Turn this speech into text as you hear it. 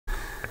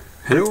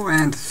Hello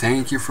and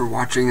thank you for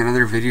watching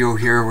another video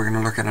here. We're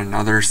going to look at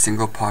another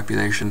single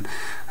population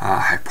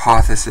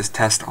hypothesis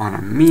test on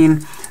a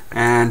mean,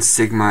 and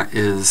sigma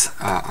is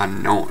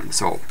unknown.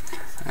 So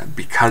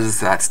because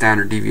that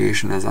standard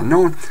deviation is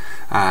unknown,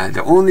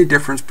 the only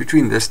difference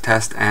between this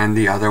test and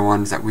the other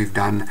ones that we've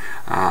done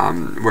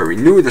where we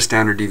knew the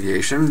standard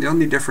deviation, the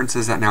only difference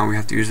is that now we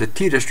have to use the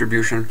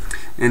t-distribution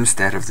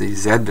instead of the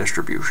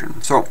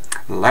z-distribution. So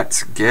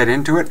let's get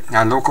into it.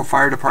 Our local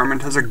fire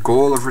department has a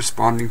goal of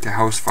responding to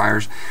house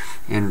fires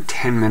in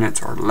 10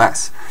 minutes or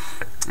less.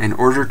 In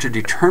order to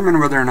determine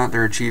whether or not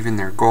they're achieving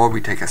their goal,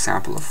 we take a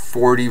sample of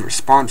 40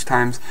 response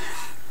times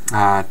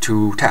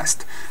to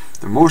test.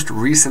 The most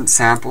recent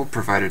sample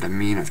provided a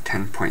mean of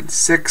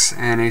 10.6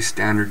 and a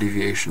standard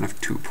deviation of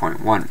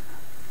 2.1.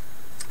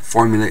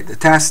 Formulate the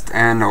test,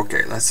 and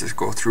okay, let's just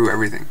go through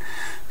everything.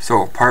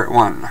 So part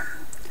 1,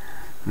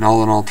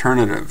 null and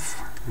alternative.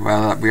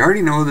 Well, we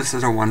already know this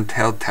is a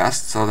one-tailed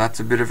test, so that's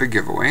a bit of a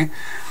giveaway.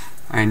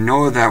 I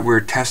know that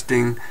we're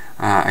testing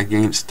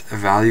against a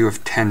value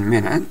of 10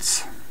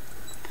 minutes.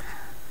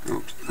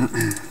 Oops.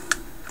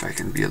 If I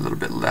can be a little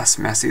bit less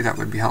messy, that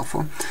would be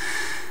helpful.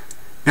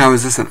 Now,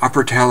 is this an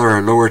upper tail or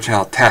a lower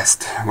tail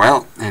test?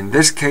 Well, in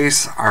this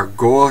case, our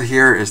goal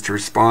here is to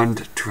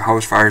respond to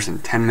house fires in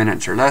 10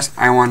 minutes or less.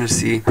 I want to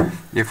see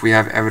if we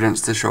have evidence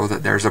to show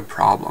that there's a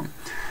problem.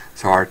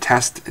 So our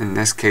test in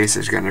this case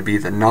is going to be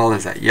the null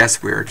is that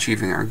yes, we are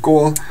achieving our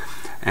goal,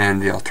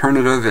 and the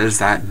alternative is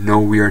that no,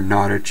 we are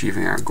not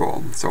achieving our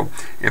goal. So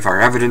if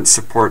our evidence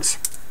supports,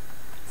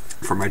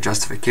 for my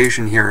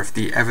justification here, if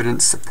the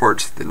evidence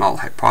supports the null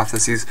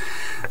hypotheses,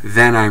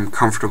 then I'm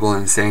comfortable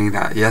in saying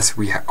that yes,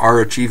 we are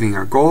achieving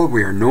our goal.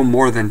 We are no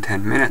more than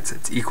 10 minutes.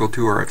 It's equal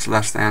to or it's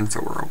less than,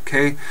 so we're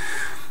okay.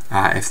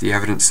 If the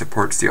evidence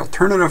supports the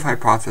alternative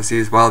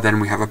hypotheses, well,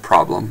 then we have a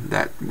problem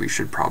that we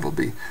should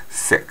probably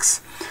fix.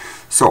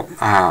 So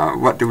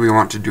what do we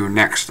want to do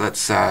next?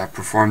 Let's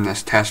perform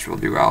this test. We'll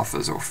do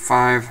alpha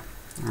 05,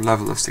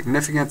 level of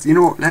significance. You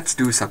know, let's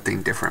do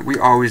something different. We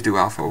always do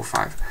alpha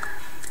 05.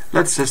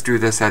 Let's just do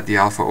this at the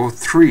alpha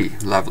 03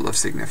 level of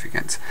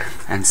significance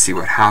and see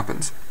what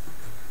happens.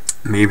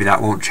 Maybe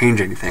that won't change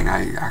anything.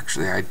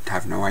 I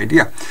have no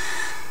idea.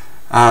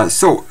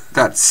 So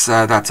that's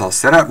all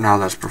set up. Now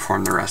let's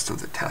perform the rest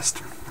of the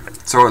test.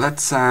 So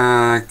let's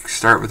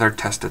start with our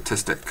test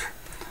statistic.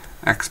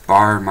 X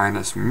bar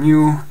minus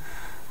mu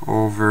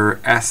over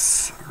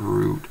S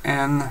root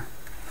n.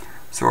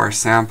 So our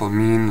sample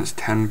mean is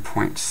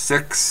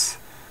 10.6.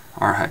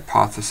 Our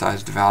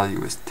hypothesized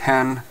value is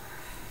 10.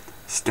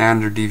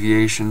 Standard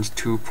deviations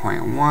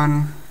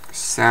 2.1.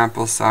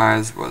 Sample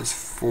size was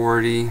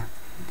 40.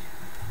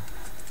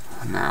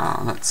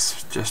 Now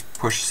let's just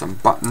push some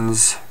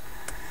buttons.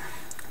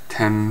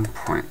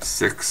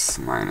 10.6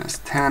 minus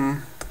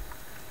 10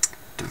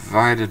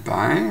 divided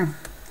by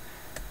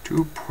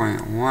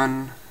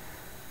 2.1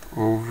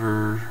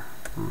 over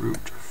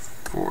root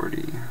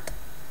 40.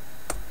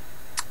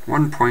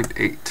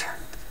 1.8.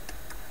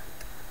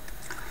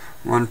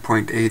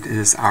 1.8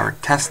 is our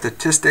test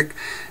statistic.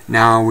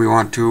 Now we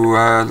want to,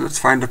 let's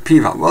find a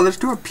p-value. Well, let's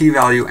do a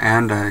p-value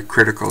and a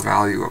critical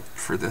value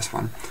for this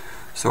one.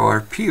 So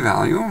our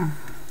p-value,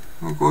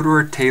 we'll go to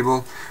our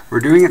table. We're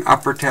doing an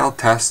upper tail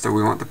test, so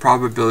we want the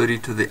probability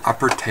to the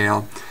upper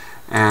tail.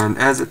 And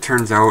as it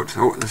turns out,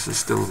 oh, this is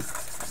still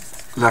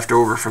left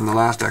over from the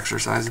last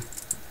exercise.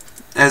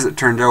 As it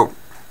turned out,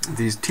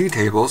 these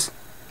t-tables,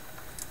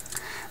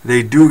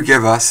 they do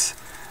give us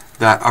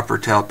that upper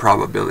tail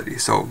probability.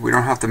 So we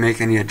don't have to make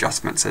any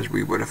adjustments as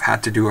we would have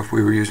had to do if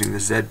we were using the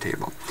Z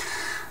table.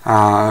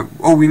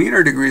 Oh, we need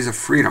our degrees of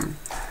freedom.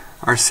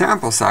 Our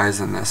sample size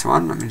in this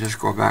one, let me just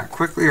go back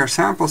quickly. Our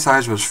sample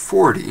size was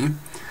 40,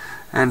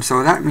 and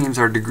so that means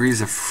our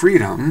degrees of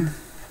freedom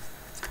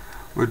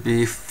would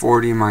be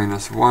 40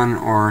 minus 1,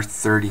 or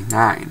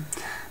 39.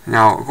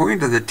 Now, going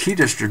to the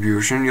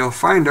t-distribution, you'll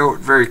find out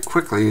very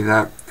quickly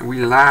that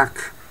we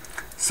lack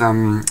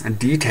some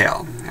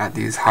detail at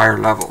these higher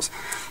levels.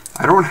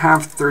 I don't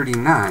have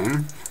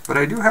 39, but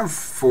I do have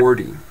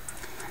 40.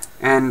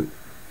 And,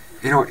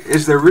 you know,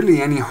 is there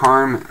really any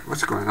harm?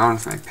 What's going on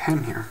with my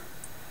pen here?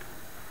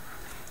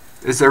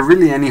 Is there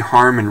really any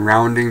harm in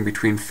rounding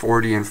between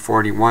 40 and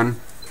 41?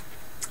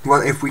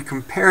 Well, if we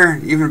compare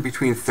even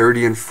between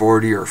 30 and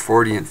 40 or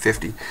 40 and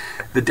 50,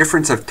 the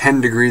difference of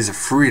 10 degrees of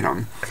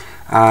freedom,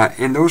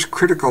 in those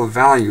critical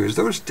values,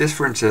 those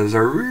differences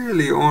are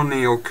really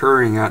only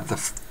occurring at the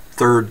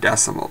third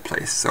decimal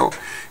place. So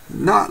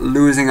not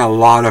losing a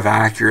lot of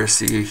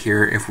accuracy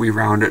here if we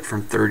round it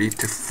from 30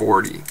 to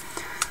 40,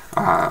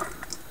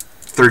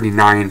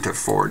 39 to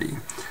 40,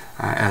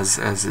 as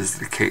is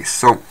the case.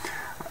 So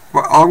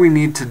well, all we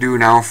need to do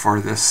now for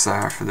this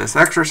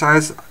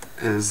exercise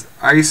is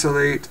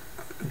isolate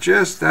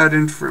just that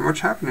information. What's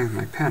happening with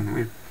my pen?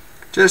 We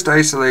just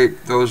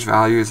isolate those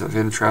values of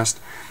interest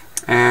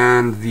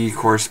and the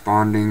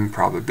corresponding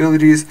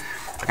probabilities,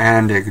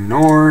 and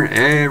ignore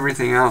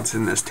everything else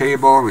in this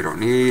table. We don't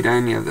need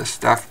any of this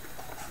stuff.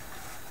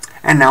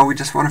 And now we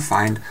just want to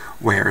find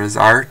where is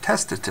our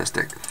test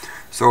statistic.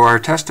 So our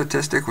test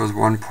statistic was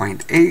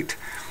 1.8.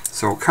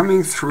 So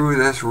coming through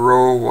this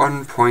row,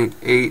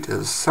 1.8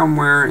 is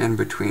somewhere in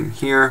between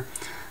here.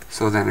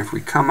 So then if we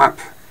come up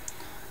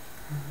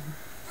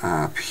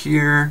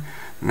here,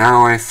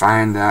 now I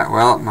find that,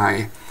 well,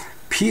 my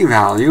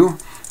p-value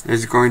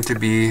is going to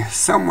be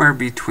somewhere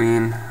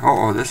between,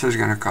 this is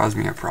going to cause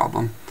me a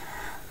problem.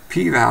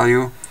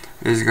 P-value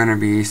is going to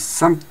be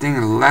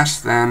something less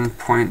than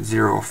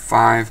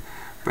 0.05,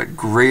 but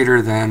greater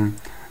than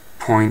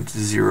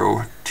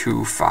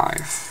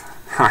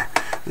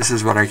 0.025. This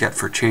is what I get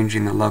for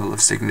changing the level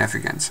of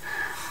significance.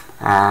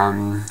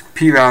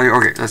 P-value,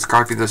 okay, let's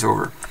copy this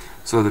over.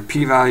 So the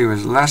p-value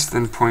is less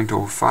than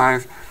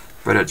 0.05,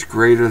 but it's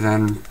greater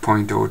than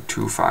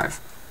 0.025.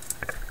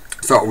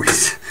 So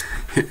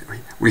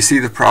we see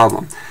the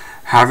problem.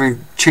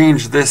 Having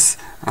changed this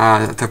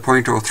to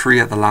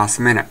 0.03 at the last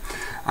minute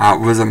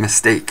was a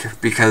mistake,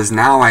 because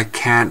now I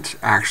can't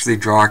actually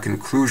draw a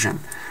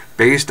conclusion.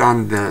 Based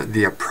on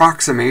the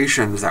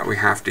approximations that we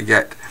have to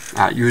get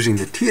using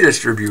the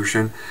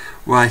t-distribution,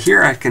 well,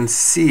 here I can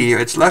see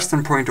it's less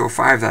than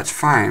 0.05, that's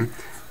fine,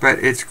 but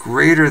it's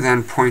greater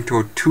than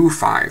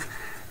 0.025.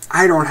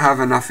 I don't have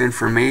enough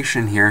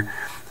information here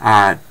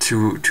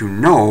to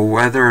know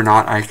whether or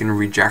not I can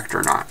reject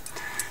or not.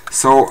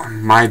 So,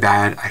 my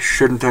bad, I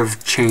shouldn't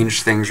have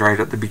changed things right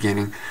at the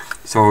beginning.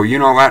 So, you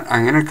know what,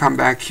 I'm going to come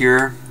back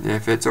here,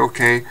 if it's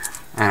okay,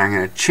 and I'm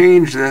going to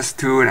change this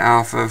to an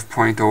alpha of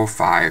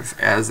 0.05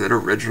 as it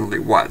originally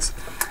was.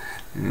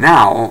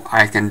 Now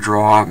I can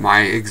draw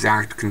my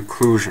exact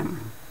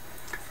conclusion,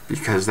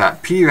 because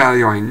that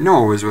p-value I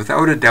know is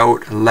without a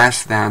doubt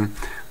less than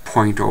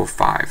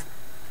 0.05.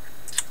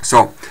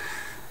 So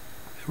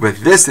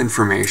with this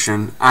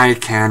information, I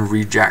can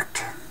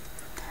reject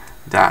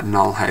that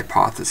null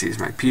hypothesis.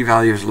 My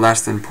p-value is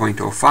less than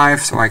 0.05,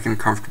 so I can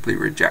comfortably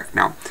reject.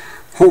 Now,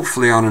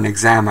 hopefully on an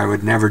exam I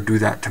would never do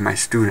that to my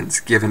students,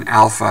 given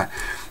alpha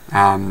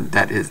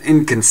that is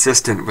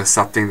inconsistent with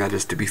something that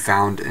is to be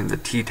found in the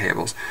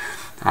t-tables.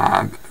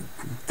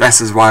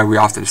 This is why we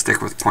often stick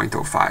with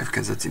 0.05,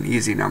 because it's an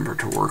easy number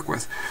to work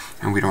with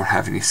and we don't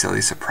have any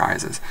silly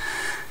surprises.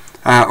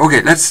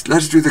 Okay, let's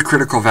do the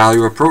critical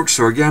value approach.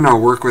 So again, I'll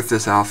work with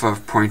this alpha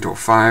of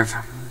 0.05.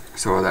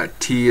 So that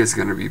t is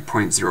going to be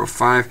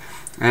 0.05,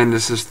 and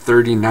this is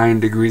 39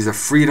 degrees of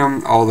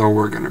freedom, although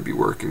we're going to be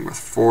working with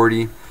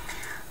 40.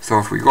 So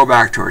if we go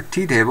back to our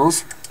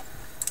t-tables,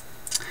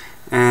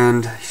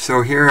 and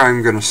so here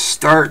I'm going to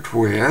start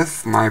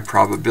with my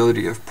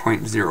probability of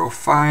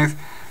 0.05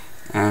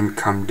 and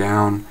come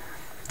down.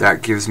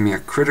 That gives me a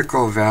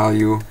critical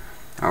value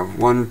of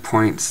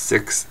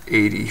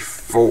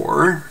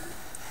 1.684.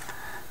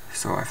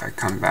 So if I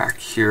come back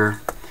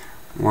here,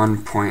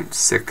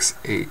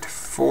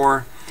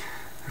 1.684.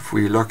 If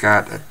we look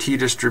at a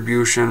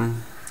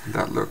t-distribution,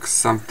 that looks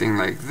something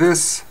like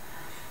this.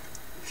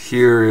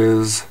 Here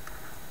is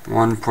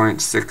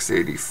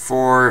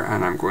 1.684,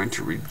 and I'm going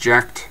to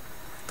reject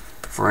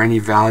for any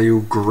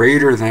value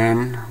greater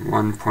than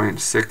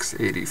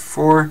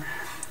 1.684.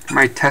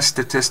 My test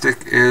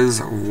statistic is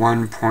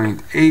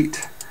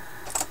 1.8,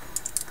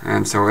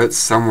 and so it's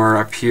somewhere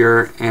up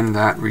here in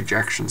that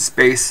rejection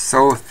space.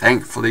 So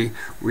thankfully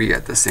we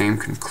get the same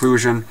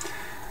conclusion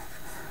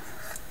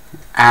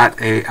at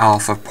a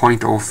alpha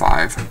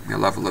 0.05, the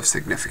level of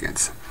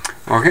significance.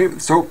 Okay,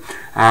 so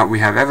we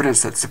have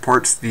evidence that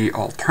supports the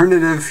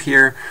alternative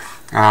here,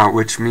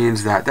 which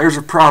means that there's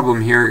a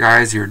problem here,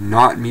 guys. You're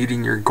not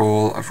meeting your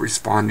goal of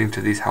responding to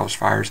these house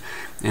fires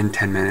in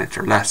 10 minutes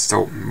or less,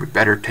 so we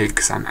better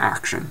take some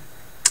action.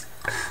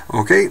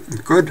 Okay,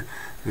 good.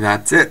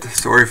 That's it.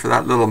 Sorry for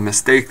that little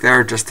mistake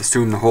there. Just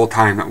assumed the whole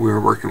time that we were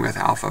working with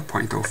alpha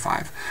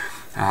 0.05.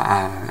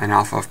 An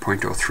alpha of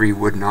 0.03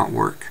 would not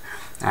work,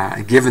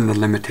 given the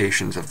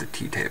limitations of the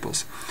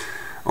t-tables.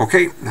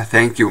 Okay,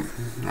 thank you.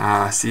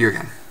 See you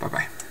again.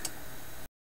 Bye-bye.